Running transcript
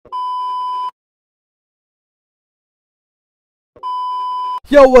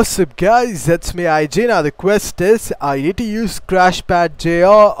Yo, what's up guys, that's me IG. Now the quest is you need to use Crash Pad Jr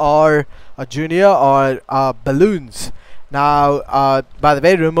or a Junior or balloons. Now by the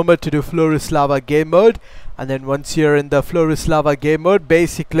way, remember to do Florist Lava game mode, and then once you're in the Florist Lava game mode,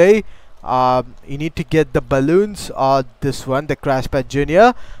 basically you need to get the balloons, or this one, the Crash Pad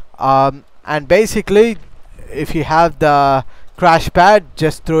Jr. And basically if you have the Crash Pad,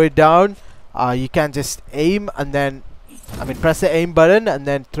 just throw it down. You can just aim and then press the aim button and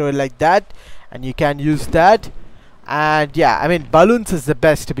then throw it like that, and you can use that. And yeah, balloons is the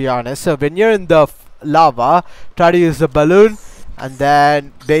best, to be honest. So when you're in the lava, try to use the balloon and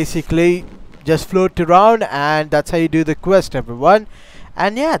then basically just float around, and that's how you do the quest, everyone.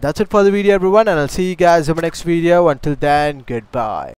 And yeah, that's it for the video, everyone, and I'll see you guys in my next video. Until then, goodbye.